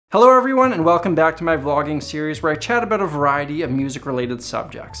Hello everyone and welcome back to my vlogging series where I chat about a variety of music related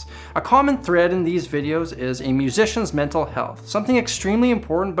subjects. A common thread in these videos is a musician's mental health, something extremely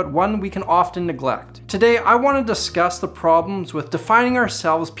important but one we can often neglect. Today I want to discuss the problems with defining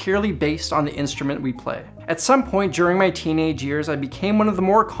ourselves purely based on the instrument we play. At some point during my teenage years, I became one of the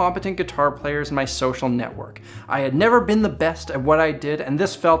more competent guitar players in my social network. I had never been the best at what I did, and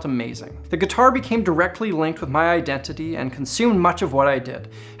this felt amazing. The guitar became directly linked with my identity and consumed much of what I did.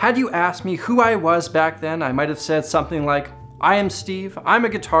 Had you asked me who I was back then, I might have said something like, I am Steve, I'm a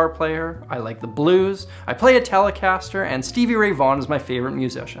guitar player, I like the blues, I play a Telecaster, and Stevie Ray Vaughan is my favorite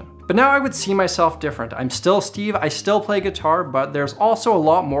musician. But now I would see myself different. I'm still Steve, I still play guitar, but there's also a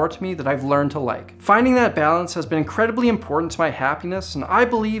lot more to me that I've learned to like. Finding that balance has been incredibly important to my happiness, and I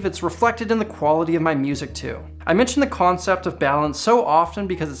believe it's reflected in the quality of my music too. I mention the concept of balance so often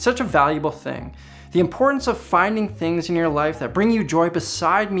because it's such a valuable thing. The importance of finding things in your life that bring you joy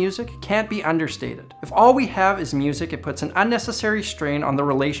beside music can't be understated. If all we have is music, it puts an unnecessary strain on the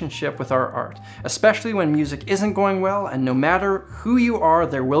relationship with our art, especially when music isn't going well, and no matter who you are,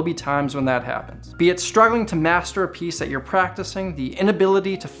 there will be times when that happens. Be it struggling to master a piece that you're practicing, the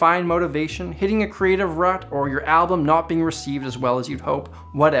inability to find motivation, hitting a creative rut, or your album not being received as well as you'd hope,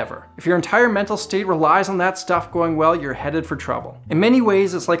 whatever. If your entire mental state relies on that stuff going well, you're headed for trouble. In many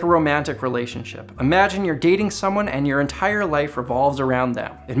ways, it's like a romantic relationship. Imagine you're dating someone and your entire life revolves around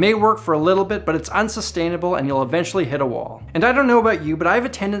them. It may work for a little bit, but it's unsustainable and you'll eventually hit a wall. And I don't know about you, but I have a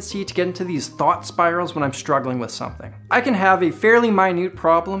tendency to get into these thought spirals when I'm struggling with something. I can have a fairly minute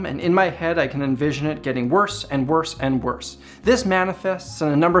problem, and in my head I can envision it getting worse and worse and worse. This manifests in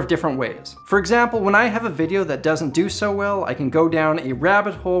a number of different ways. For example, when I have a video that doesn't do so well, I can go down a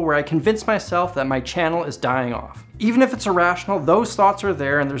rabbit hole where I convince myself that my channel is dying off. Even if it's irrational, those thoughts are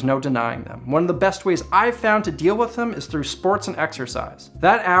there and there's no denying them. One of the best ways I've found to deal with them is through sports and exercise.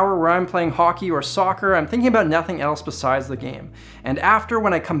 That hour where I'm playing hockey or soccer, I'm thinking about nothing else besides the game. And after,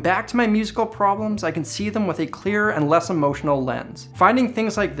 when I come back to my musical problems, I can see them with a clearer and less emotional lens. Finding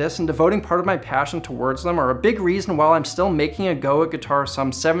things like this and devoting part of my passion towards them are a big reason why I'm still making a go at guitar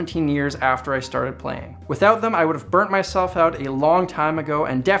some 17 years after I started playing. Without them, I would have burnt myself out a long time ago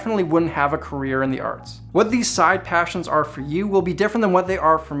and definitely wouldn't have a career in the arts. What these side passions are for you will be different than what they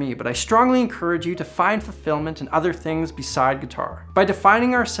are for me, but I strongly encourage you to find fulfillment in other things beside guitar. By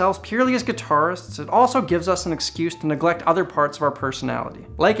defining ourselves purely as guitarists, it also gives us an excuse to neglect other parts of our personality.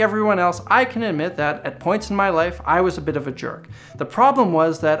 Like everyone else, I can admit that at points in my life, I was a bit of a jerk. The problem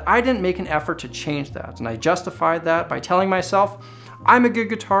was that I didn't make an effort to change that, and I justified that by telling myself, I'm a good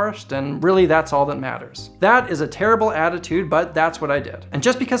guitarist, and really that's all that matters. That is a terrible attitude, but that's what I did. And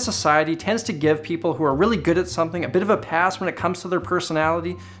just because society tends to give people who are really good at something a bit of a pass when it comes to their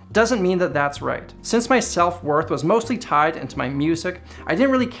personality, doesn't mean that that's right. Since my self-worth was mostly tied into my music, I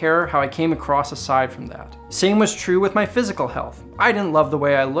didn't really care how I came across aside from that. Same was true with my physical health. I didn't love the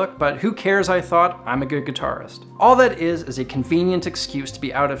way I looked, but who cares, I thought, I'm a good guitarist. All that is a convenient excuse to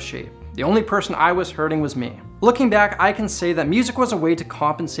be out of shape. The only person I was hurting was me. Looking back, I can say that music was a way to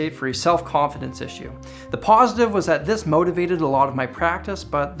compensate for a self-confidence issue. The positive was that this motivated a lot of my practice,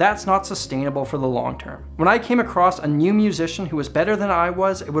 but that's not sustainable for the long term. When I came across a new musician who was better than I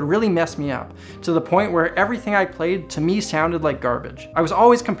was, it would really mess me up, to the point where everything I played to me sounded like garbage. I was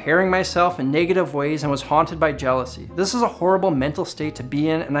always comparing myself in negative ways and was haunted by jealousy. This is a horrible mental state to be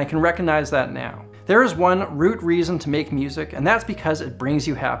in, and I can recognize that now. There is one root reason to make music, and that's because it brings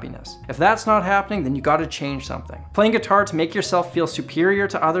you happiness. If that's not happening, then you gotta change something. Playing guitar to make yourself feel superior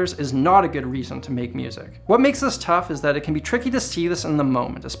to others is not a good reason to make music. What makes this tough is that it can be tricky to see this in the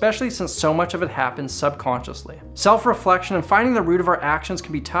moment, especially since so much of it happens subconsciously. Self-reflection and finding the root of our actions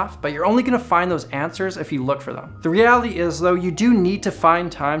can be tough, but you're only gonna find those answers if you look for them. The reality is, though, you do need to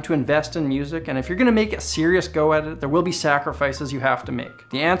find time to invest in music, and if you're gonna make a serious go at it, there will be sacrifices you have to make.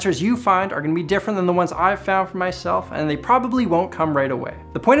 The answers you find are gonna be different than the ones I've found for myself, and they probably won't come right away.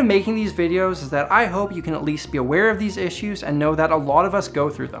 The point of making these videos is that I hope you can at least be aware of these issues and know that a lot of us go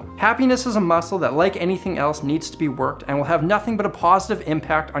through them. Happiness is a muscle that, like anything else, needs to be worked and will have nothing but a positive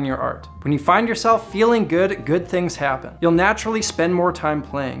impact on your art. When you find yourself feeling good, good things happen. You'll naturally spend more time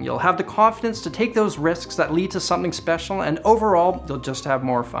playing. You'll have the confidence to take those risks that lead to something special, and overall, you'll just have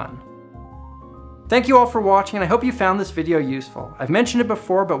more fun. Thank you all for watching, and I hope you found this video useful. I've mentioned it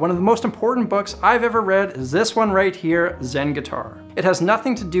before, but one of the most important books I've ever read is this one right here, Zen Guitar. It has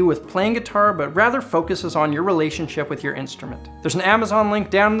nothing to do with playing guitar, but rather focuses on your relationship with your instrument. There's an Amazon link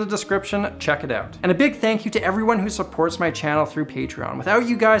down in the description, check it out. And a big thank you to everyone who supports my channel through Patreon. Without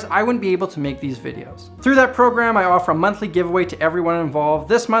you guys, I wouldn't be able to make these videos. Through that program, I offer a monthly giveaway to everyone involved.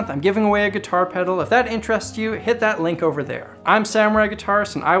 This month, I'm giving away a guitar pedal. If that interests you, hit that link over there. I'm Samurai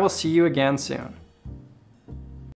Guitarist, and I will see you again soon.